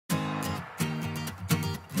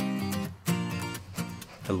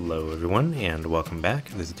Hello everyone and welcome back.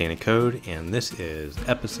 This is DannyCode and this is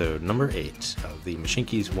episode number 8 of the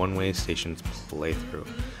Mashinky's One-Way Stations playthrough.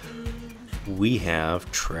 We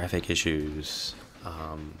have traffic issues,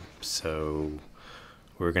 so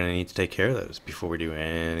we're going to need to take care of those before we do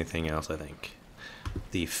anything else, I think.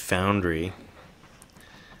 The foundry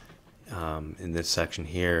in this section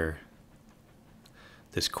here,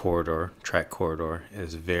 this corridor, track corridor,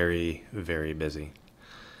 is very, very busy.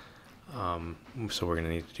 So we're going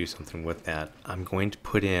to need to do something with that. I'm going to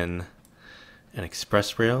put in an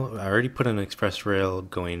express rail. I already put in an express rail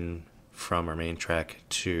going from our main track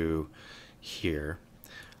to here.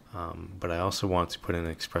 But I also want to put in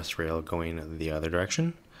an express rail going the other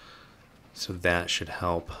direction. So that should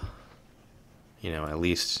help, you know, at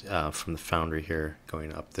least from the foundry here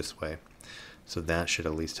going up this way. So that should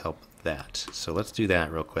at least help that. So let's do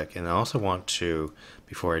that real quick. And I also want to,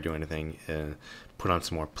 before I do anything, put on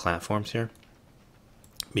some more platforms here,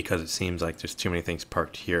 because it seems like there's too many things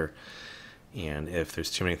parked here, and if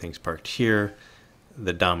there's too many things parked here,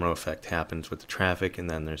 the domino effect happens with the traffic, and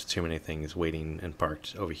then there's too many things waiting and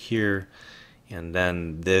parked over here, and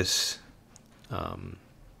then this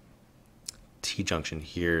T-junction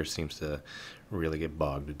here seems to really get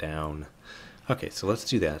bogged down. Okay, so let's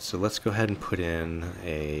do that. So let's go ahead and put in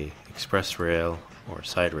a express rail, or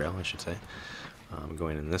side rail I should say,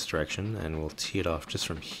 going in this direction, and we'll tee it off just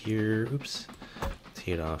from here. Oops.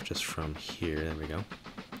 Tee it off just from here. There we go.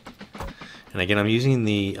 And again, I'm using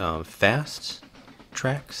the fast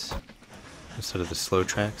tracks instead of the slow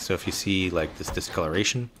tracks. So if you see like this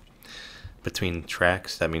discoloration between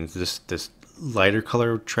tracks, that means this lighter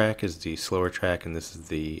color track is the slower track, and this is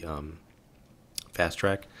the fast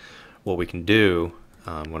track. What we can do,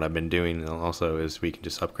 what I've been doing also, is we can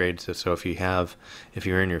just upgrade. So if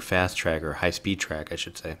you're in your fast track, or high speed track I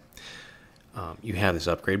should say, you have this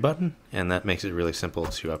upgrade button, and that makes it really simple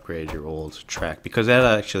to upgrade your old track, because that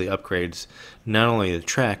actually upgrades not only the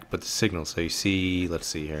track but the signals. So you see, let's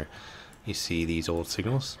see here, you see these old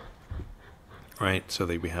signals, right? So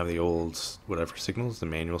we have the old whatever signals, the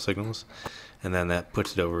manual signals, and then that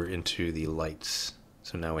puts it over into the lights.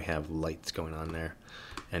 So now we have lights going on there.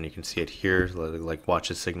 And you can see it here, like watch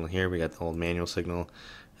the signal here, we got the old manual signal,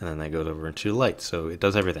 and then that goes over into lights. So it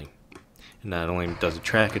does everything. It not only does the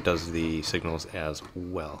track, it does the signals as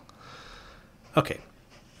well. Okay,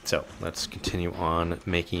 so let's continue on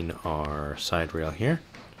making our side rail here.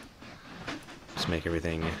 Just make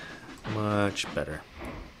everything much better.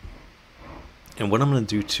 And what I'm going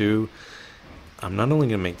to do too, I'm not only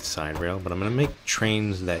going to make the side rail, but I'm going to make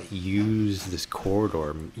trains that use this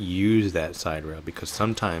corridor, use that side rail, because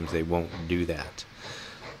sometimes they won't do that.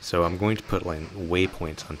 So I'm going to put like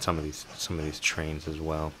waypoints on some of these trains as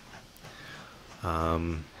well.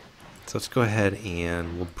 So let's go ahead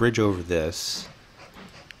and we'll bridge over this.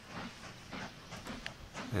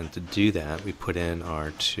 And to do that, we put in our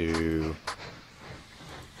two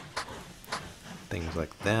things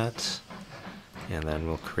like that. And then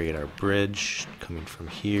we'll create our bridge coming from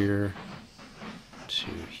here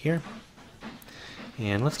to here.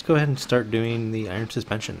 And let's go ahead and start doing the iron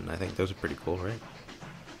suspension. I think those are pretty cool, right?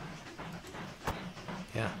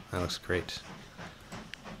 Yeah, that looks great.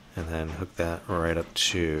 And then hook that right up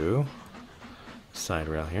to the side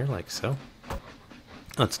rail here, like so.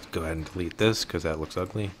 Let's go ahead and delete this because that looks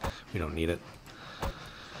ugly. We don't need it.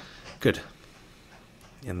 Good.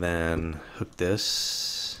 And then hook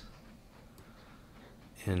this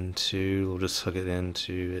into, we'll just hook it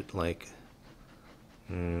into it like,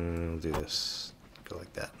 we'll do this, go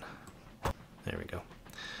like that. There we go.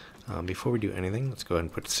 Before we do anything, let's go ahead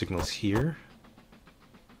and put signals here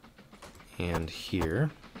and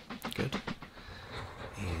here. Good.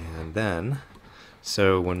 And then,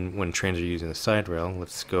 so when trains are using the side rail,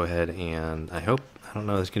 let's go ahead and, I don't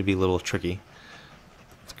know, it's going to be a little tricky.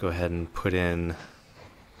 Let's go ahead and put in,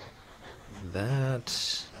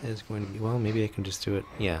 that is going to be, well, maybe I can just do it.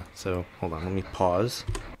 Yeah, so hold on, let me pause.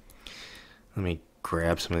 Let me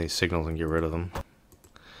grab some of these signals and get rid of them.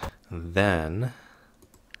 And then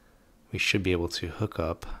we should be able to hook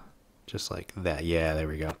up just like that. Yeah, there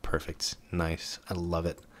we go. Perfect. Nice. I love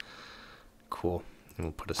it. Cool. And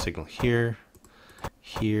we'll put a signal here,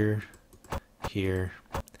 here, here,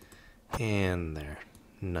 and there.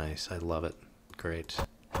 Nice. I love it. Great.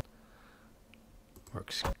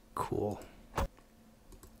 Works cool.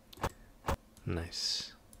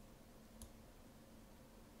 Nice.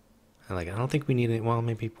 I like it. I don't think we need it. Well,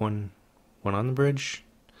 maybe one on the bridge.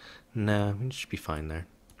 Nah, we should be fine there.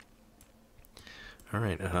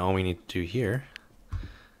 Alright, and all we need to do here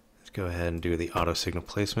is go ahead and do the auto signal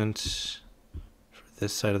placement for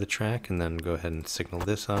this side of the track, and then go ahead and signal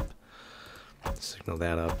this up. Signal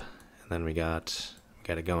that up, and then we got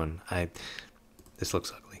it going. This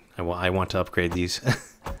looks ugly. I want to upgrade these.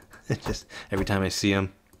 Just every time I see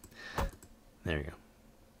them. There you go.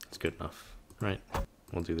 That's good enough, right?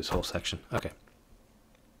 We'll do this whole section. Okay.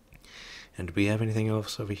 And do we have anything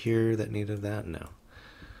else over here that needed that? No.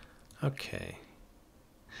 Okay.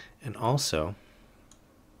 And also,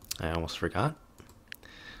 I almost forgot.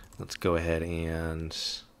 Let's go ahead and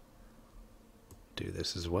do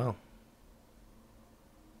this as well.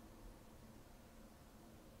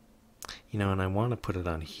 You know, and I want to put it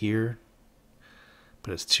on here,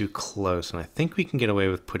 but it's too close. And I think we can get away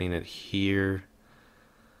with putting it here.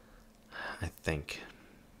 I think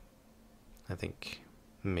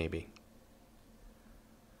maybe.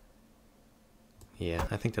 Yeah,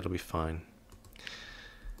 I think that'll be fine.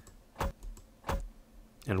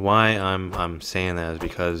 And why I'm saying that is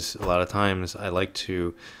because a lot of times I like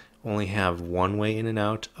to only have one way in and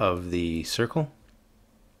out of the circle.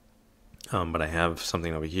 But I have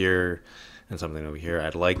something over here and something over here.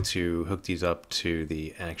 I'd like to hook these up to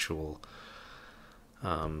the actual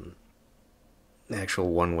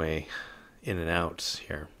one-way in and outs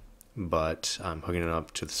here. But I'm hooking it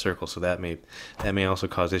up to the circle, so that may also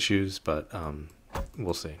cause issues. But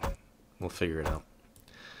we'll see. We'll figure it out,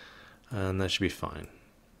 and that should be fine,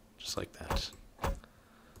 just like that.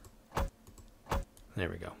 There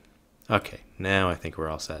we go. Okay, now I think we're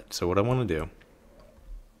all set. So what I want to do,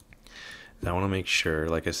 I want to make sure,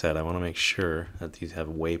 like I said, I want to make sure that these have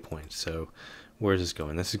waypoints. So where is this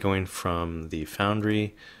going? This is going from the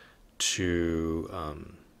foundry to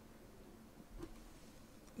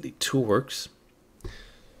the toolworks.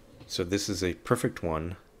 So this is a perfect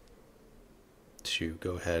one to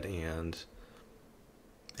go ahead and,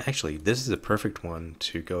 actually, this is a perfect one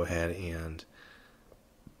to go ahead and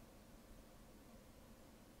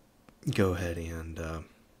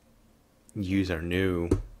use our new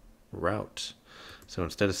route. So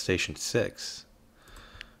instead of station 6,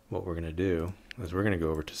 what we're going to do is we're going to go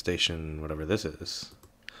over to station, whatever this is,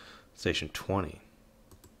 station 20,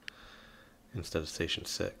 instead of station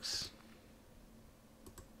 6.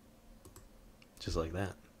 Just like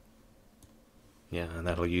that. Yeah, and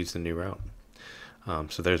that'll use the new route.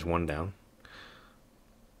 So there's one down.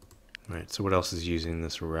 All right, so what else is using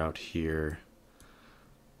this route here?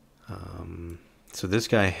 So this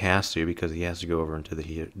guy has to, because he has to go over into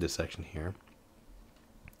this section here.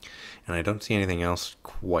 And I don't see anything else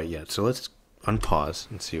quite yet. So let's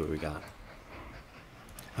unpause and see what we got.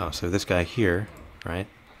 Oh, so this guy here, right?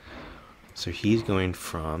 So he's going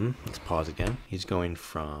from, let's pause again. He's going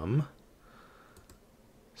from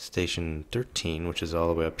station 13, which is all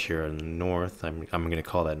the way up here in the north. I'm going to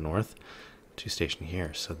call that north, to station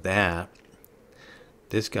here. So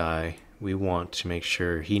this guy, we want to make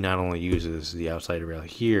sure he not only uses the outside rail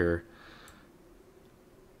here.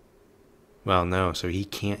 Well, no, so he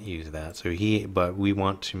can't use that. But we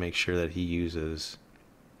want to make sure that he uses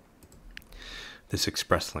this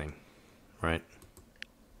express lane, right?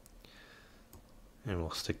 And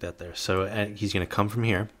we'll stick that there. So he's going to come from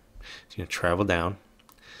here. He's going to travel down,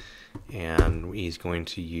 and he's going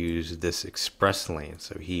to use this express lane.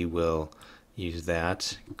 So he will use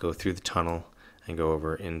that, go through the tunnel, and go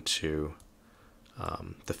over into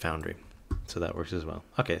the foundry. So that works as well.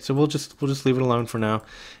 Okay, so we'll just leave it alone for now,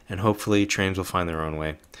 and hopefully trains will find their own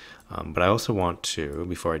way. But I also want to,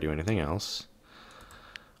 before I do anything else,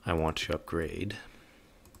 I want to upgrade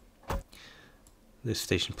this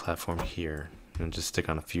station platform here and just stick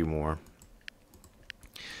on a few more,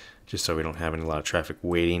 just so we don't have a lot of traffic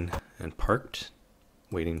waiting and parked,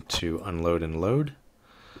 waiting to unload and load.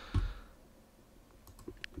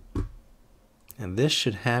 And this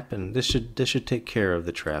should happen. This should take care of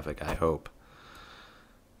the traffic, I hope,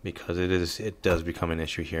 because it does become an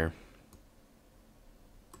issue here.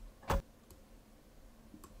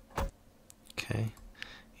 Okay,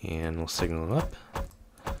 and we'll signal it up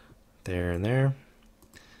there and there,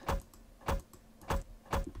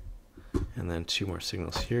 and then 2 more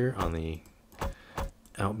signals here on the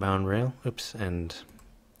outbound rail. Oops, and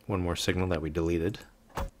 1 more signal that we deleted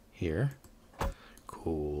here.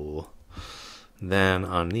 Cool. Then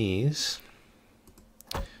on these,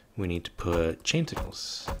 we need to put chain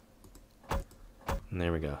signals. And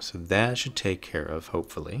there we go. So that should take care of,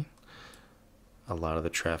 hopefully, a lot of the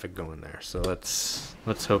traffic going there. So let's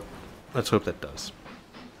hope that does.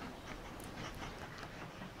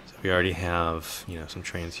 So we already have, some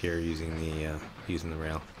trains here using the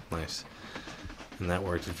rail. Nice. And that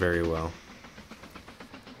works very well.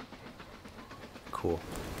 Cool.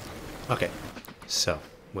 Okay. So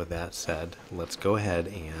with that said, let's go ahead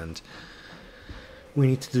and we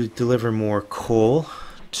need to deliver more coal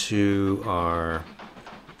to our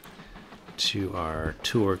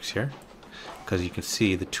toolworks here, because you can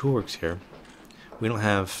see the toolworks here. We don't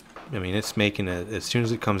have. I mean, it's making it as soon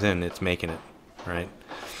as it comes in. It's making it, right?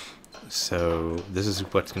 So this is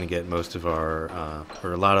what's going to get most of our,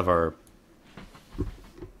 or a lot of our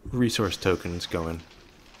resource tokens going.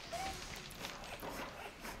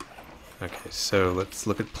 Okay, so let's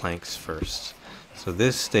look at planks first. So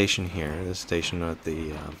this station here, this station at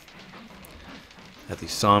the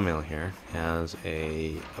sawmill here, has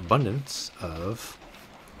a abundance of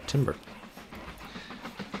timber.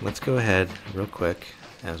 Let's go ahead real quick,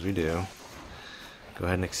 as we do. Go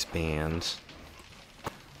ahead and expand.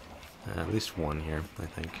 At least one here, I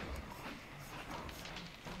think.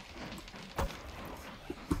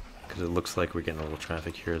 Because it looks like we're getting a little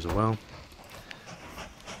traffic here as well.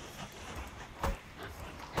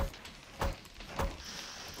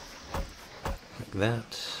 Like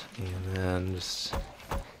that. And then just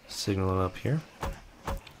signal it up here.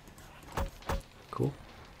 Cool.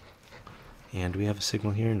 And do we have a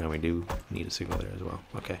signal here? No, we do need a signal there as well.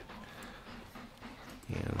 Okay.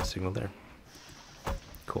 And a signal there.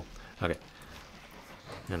 Cool. Okay.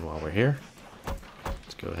 And while we're here,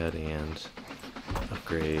 let's go ahead and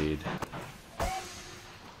upgrade.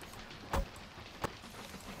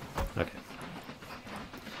 Okay.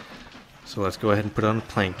 So let's go ahead and put on a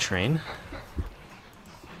plank train.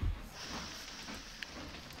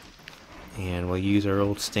 And we'll use our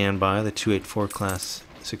old standby, the 284 class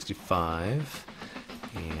 65.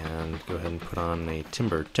 And go ahead and put on a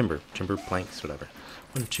timber planks, whatever.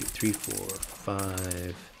 1, 2, 3, 4,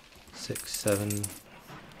 5, 6, 7.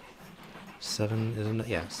 7, isn't it?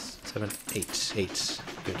 Yes. 7, 8. 8.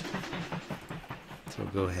 Good. So we'll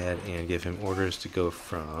go ahead and give him orders to go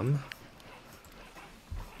from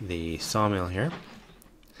the sawmill here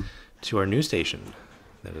to our new station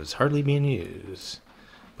that is hardly being used.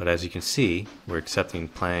 But as you can see, we're accepting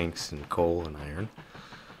planks and coal and iron.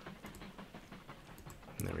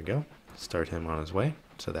 And there we go. Start him on his way.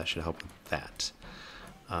 So that should help with that.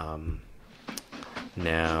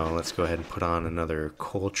 Now let's go ahead and put on another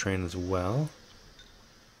coal train as well.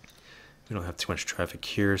 We don't have too much traffic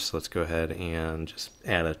here, so let's go ahead and just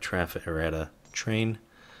add a train.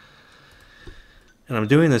 And I'm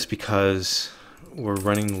doing this because we're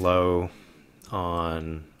running low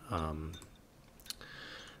on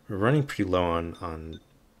we're running pretty low on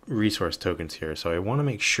resource tokens here. So I want to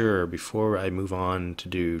make sure before I move on to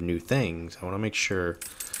do new things, I want to make sure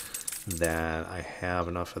that I have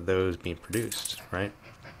enough of those being produced, right?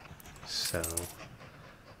 So,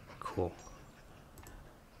 cool.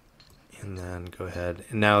 And then go ahead,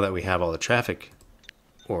 and now that we have all the traffic,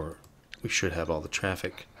 or we should have all the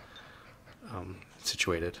traffic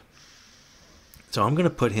situated. So I'm going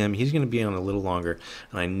to put him, he's going to be on a little longer,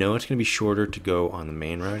 and I know it's going to be shorter to go on the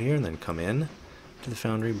main route here and then come in to the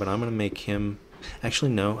foundry, but I'm going to make him,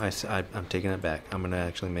 actually no, I'm taking it back. I'm going to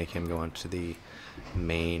actually make him go onto the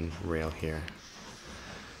main rail here.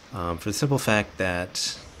 For the simple fact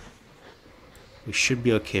that we should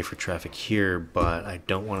be okay for traffic here, but I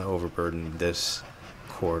don't want to overburden this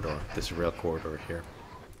corridor, this rail corridor here.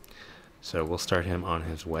 So we'll start him on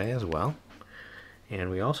his way as well. And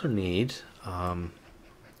we also need, how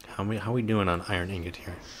are we doing on iron ingot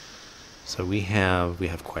here? So we have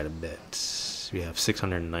quite a bit. We have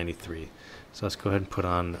 693. So let's go ahead and put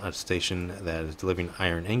on a station that is delivering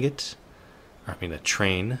iron ingot. I mean a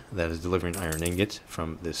train that is delivering iron ingot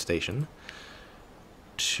from this station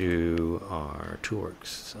to our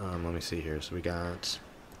toolworks. Let me see here. So we got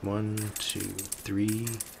 1, 2, 3,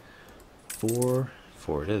 4.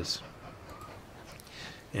 4 it is.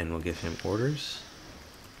 And we'll give him orders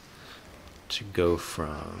to go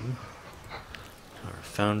from our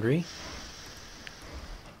foundry.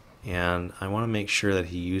 And I want to make sure that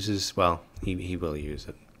he uses, well, he will use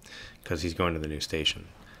it because he's going to the new station.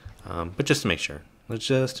 But just to make sure,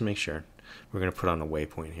 we're going to put on a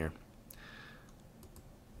waypoint here.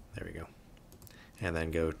 There we go. And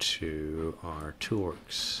then go to our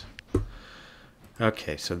toolworks.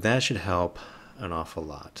 Okay, so that should help an awful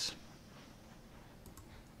lot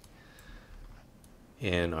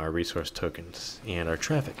in our resource tokens and our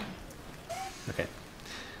traffic. Okay,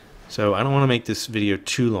 so I don't want to make this video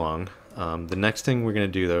too long. The next thing we're going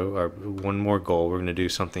to do, though, or one more goal, we're going to do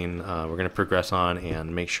something, we're going to progress on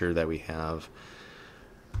and make sure that we have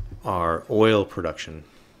our oil production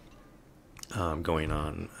going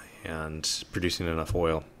on and producing enough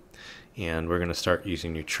oil. And we're going to start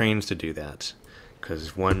using new trains to do that,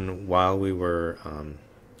 because while we were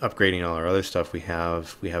upgrading all our other stuff, we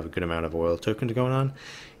have a good amount of oil tokens going on,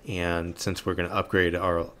 and since we're going to upgrade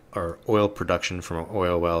our our oil production from our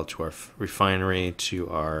oil well to our refinery to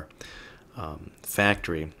our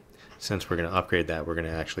factory, since we're going to upgrade that, we're going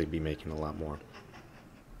to actually be making a lot more.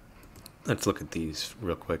 Let's look at these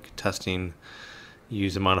real quick. Testing.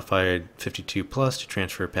 Use a modified 52 plus to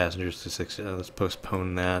transfer passengers to 6. Let's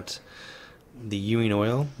postpone that. The Ewing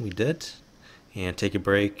oil, we did. And take a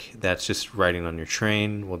break. That's just riding on your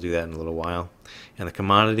train. We'll do that in a little while. And the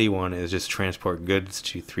commodity one is just transport goods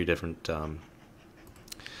to three different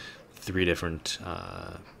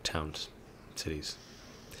towns, cities.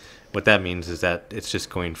 What that means is that it's just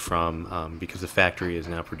going from, because the factory is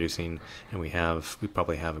now producing, and we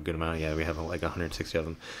probably have a good amount. Yeah, we have like 160 of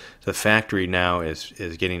them. So the factory now is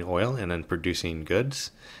getting oil and then producing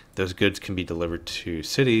goods. Those goods can be delivered to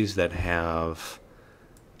cities that have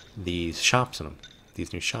these shops in them,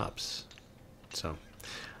 these new shops. So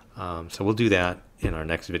we'll do that in our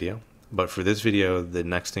next video. But for this video, the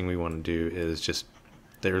next thing we want to do is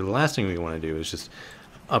the last thing we want to do is just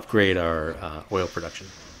upgrade our oil production.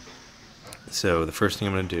 So the first thing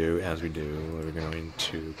I'm going to do, as we do, we're going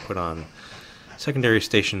to put on secondary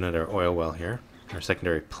station at our oil well here, our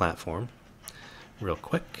secondary platform, real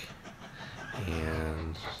quick.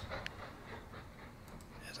 And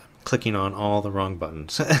as I'm clicking on all the wrong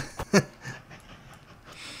buttons,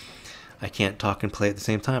 I can't talk and play at the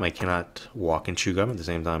same time. I cannot walk and chew gum at the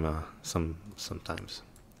same time. Sometimes.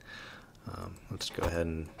 Let's go ahead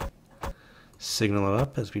and signal it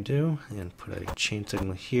up as we do, and put a chain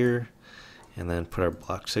signal here. And then put our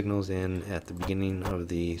block signals in at the beginning of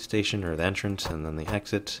the station, or the entrance, and then the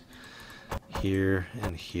exit here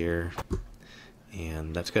and here,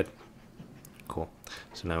 and that's good. Cool.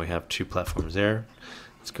 So now we have two platforms there.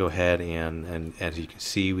 Let's go ahead and as you can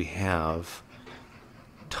see, we have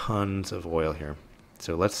tons of oil here.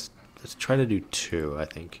 So let's try to do two. I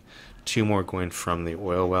think two more going from the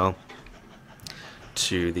oil well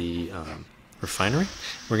to the refinery.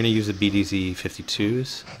 We're going to use the BDZ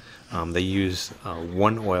 52s. They use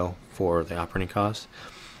one oil for the operating cost.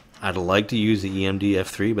 I'd like to use the EMD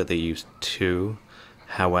F3, but they use two.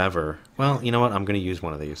 However, well, you know what? I'm going to use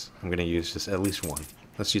one of these. I'm going to use just at least one.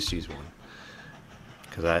 Let's just use one,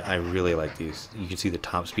 because I really like these. You can see the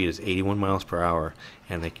top speed is 81 miles per hour,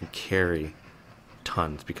 and they can carry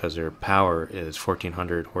tons because their power is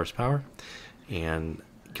 1400 horsepower. And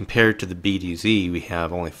compared to the BDZ, we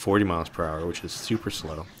have only 40 miles per hour, which is super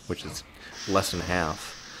slow, which is less than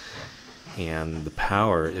half. And the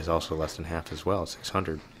power is also less than half as well,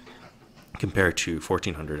 600, compared to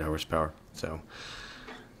 1400 horsepower. So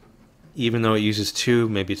even though it uses two,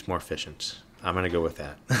 maybe it's more efficient. I'm going to go with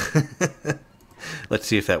that. Let's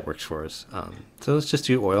see if that works for us. So let's just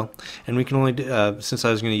do oil. And we can only do, since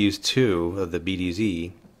I was going to use two of the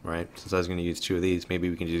BDZ, right? Since I was going to use two of these, maybe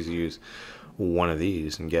we can just use one of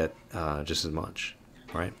these and get just as much,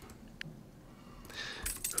 right?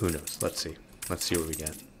 Who knows? Let's see. Let's see what we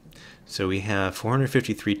get. So we have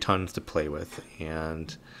 453 tons to play with,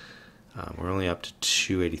 and we're only up to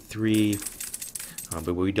 283,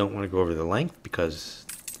 but we don't want to go over the length because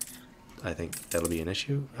I think that'll be an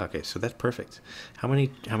issue. Okay, so that's perfect. How many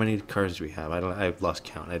cars do we have? I've lost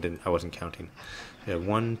count. I wasn't counting. We have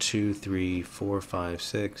 1, 2, 3, 4, 5,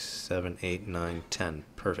 6, 7, 8, 9, 10.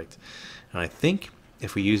 Perfect. And I think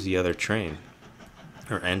if we use the other train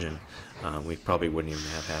or engine, we probably wouldn't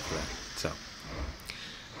even have half of that. So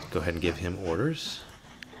go ahead and give him orders.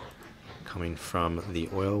 Coming from the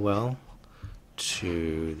oil well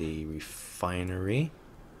to the refinery.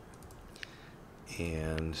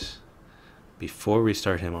 And before we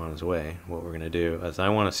start him on his way, what we're going to do is I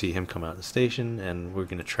want to see him come out of the station, and we're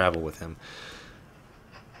going to travel with him.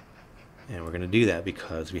 And we're going to do that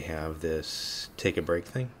because we have this take a break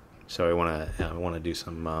thing. So I want to do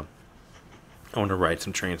some I want to ride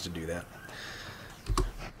some trains to do that.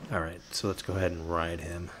 Alright, so let's go ahead and ride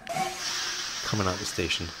him. Coming out the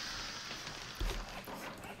station.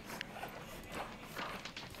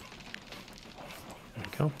 There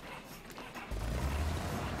we go.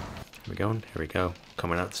 Here we go. Here we go.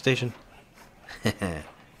 Coming out the station.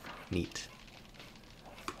 Neat.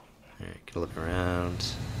 Alright, get a look around.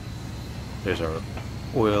 There's our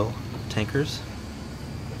oil tankers.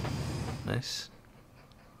 Nice.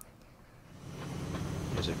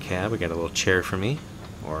 There's a cab. We got a little chair for me,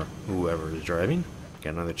 or whoever is driving.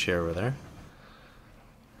 Got another chair over there.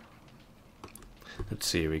 Let's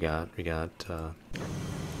see. We got.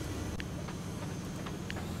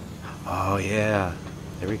 Oh yeah.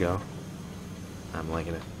 There we go. I'm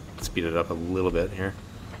liking it. Speed it up a little bit here.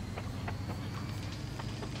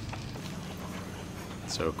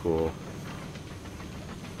 So cool.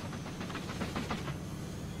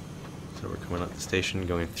 So we're coming up the station,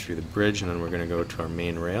 going through the bridge, and then we're going to go to our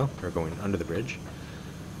main rail, or going under the bridge.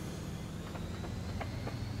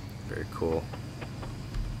 Very cool.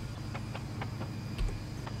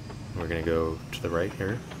 We're going to go to the right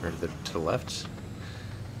here, or to the left,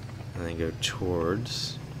 and then go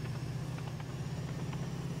towards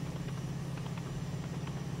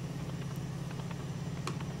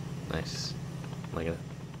nice. Liking it.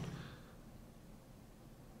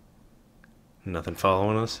 Nothing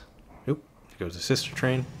following us. Oop, here goes the sister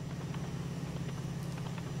train.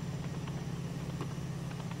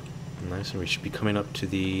 Nice, and we should be coming up to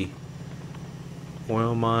the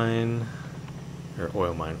oil mine, or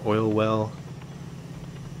oil well.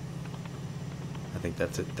 I think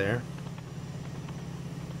that's it there.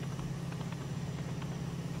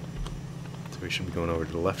 So we should be going over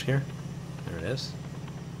to the left here. There it is.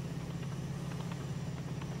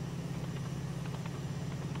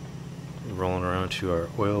 Rolling around to our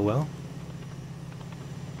oil well.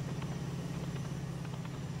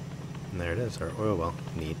 And there it is, our oil well.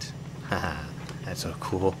 Neat. Haha, that's so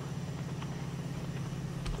cool.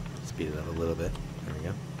 Speed it up a little bit. There we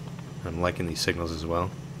go. I'm liking these signals as well.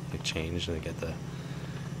 They change and they get the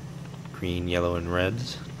green, yellow, and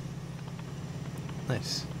reds.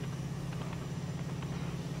 Nice.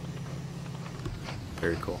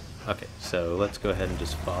 Very cool. Okay, so let's go ahead and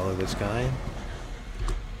just follow this guy.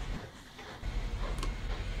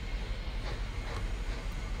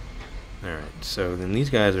 Alright, so then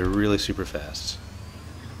these guys are really super fast.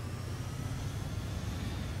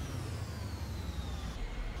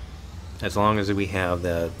 As long as we have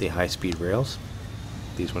the high-speed rails,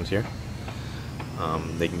 these ones here,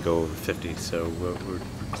 they can go over 50. So we're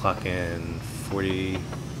clocking 40.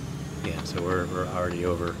 Yeah, so we're already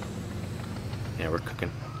over. Yeah, we're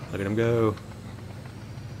cooking. Look at them go.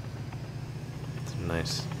 It's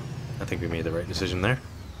nice. I think we made the right decision there.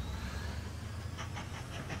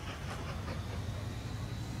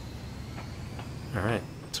 Alright,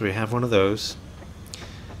 so we have one of those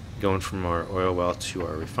going from our oil well to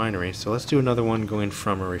our refinery. So let's do another one going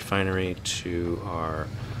from our refinery to our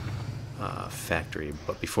factory.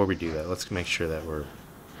 But before we do that, let's make sure that we're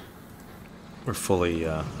fully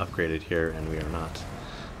upgraded here, and we are not.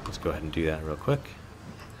 Let's go ahead and do that real quick.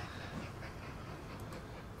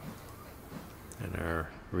 And our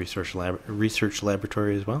research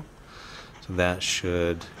laboratory as well. So that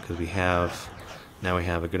should, because we have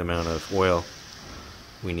a good amount of oil,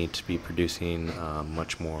 we need to be producing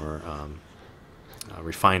much more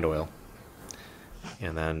refined oil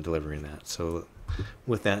and then delivering that. So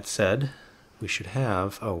with that said, we should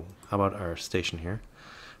have, oh, how about our station here?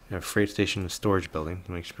 We have a freight station and storage building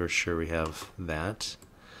to make sure we have that.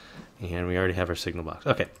 And we already have our signal box.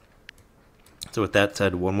 Okay. So with that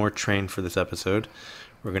said, one more train for this episode.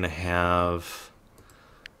 We're going to have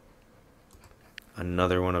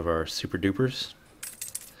another one of our super dupers.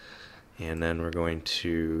 And then we're going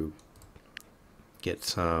to get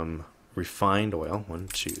some refined oil. 1,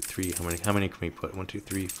 2, 3. How many can we put? 1, 2,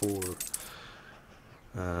 3, 4.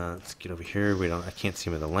 Let's get over here. I can't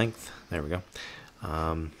see the length. There we go.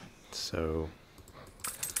 So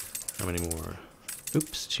how many more?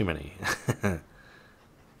 Oops, too many.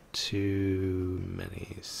 Too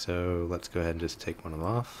many. So let's go ahead and just take one of them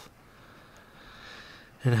off.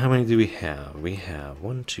 And how many do we have? We have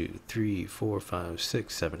 1, 2, 3, 4, 5,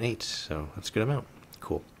 6, 7, 8. So that's a good amount.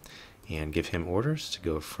 Cool. And give him orders to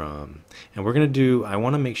go from. And we're gonna do. I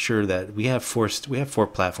want to make sure that we have 4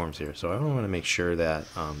 platforms here. So I want to make sure that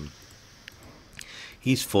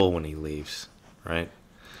he's full when he leaves, right?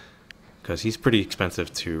 Because he's pretty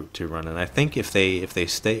expensive to run. And I think if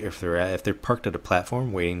they're parked at a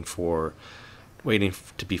platform waiting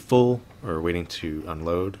to be full or waiting to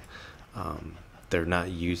unload. They're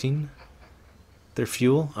not using their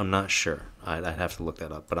fuel. I'm not sure. I'd have to look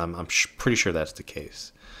that up, but I'm pretty sure that's the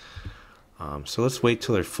case. So let's wait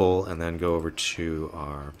till they're full and then go over to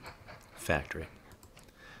our factory,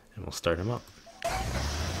 and we'll start them up.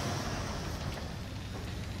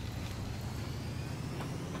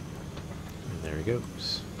 And there he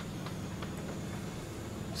goes.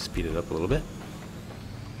 Speed it up a little bit.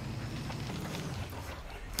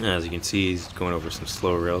 As you can see, he's going over some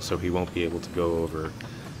slow rails, so he won't be able to go over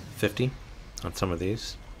 50 on some of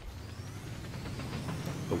these.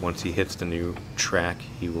 But once he hits the new track,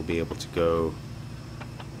 he will be able to go.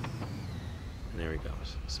 And there he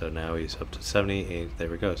goes. So now he's up to 78. There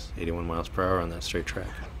he goes. 81 miles per hour on that straight track.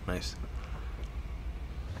 Nice.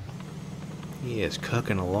 He is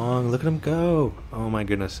cooking along. Look at him go. Oh my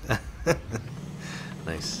goodness.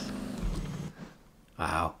 Nice.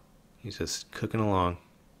 Wow. He's just cooking along.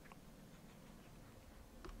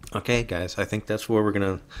 Okay, guys, I think that's where we're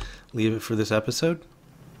going to leave it for this episode.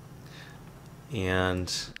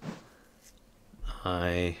 And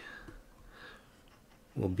I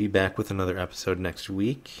will be back with another episode next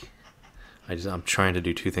week. I'm trying to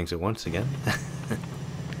do two things at once again.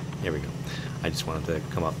 Here we go. I just wanted to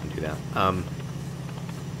come up and do that.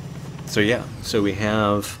 So we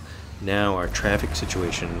have now our traffic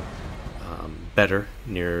situation better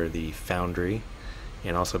near the foundry,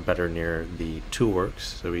 and also better near the toolworks.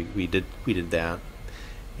 So we did that,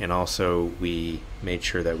 and also we made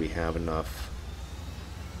sure that we have enough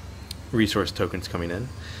resource tokens coming in,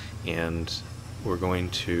 and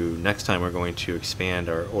next time we're going to expand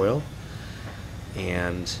our oil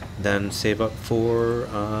and then save up for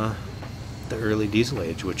the early diesel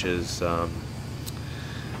age, which is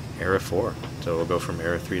era 4. So we'll go from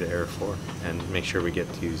era 3 to era 4 and make sure we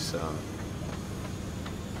get these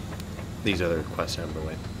other quests out of the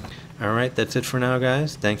way. Alright, that's it for now,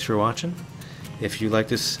 guys. Thanks for watching. If you like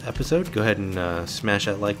this episode, go ahead and smash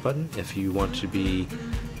that like button. If you want to be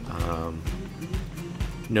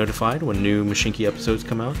notified when new Mashinky episodes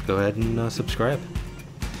come out, go ahead and subscribe.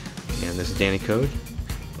 And this is Danny Code.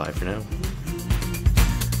 Bye for now.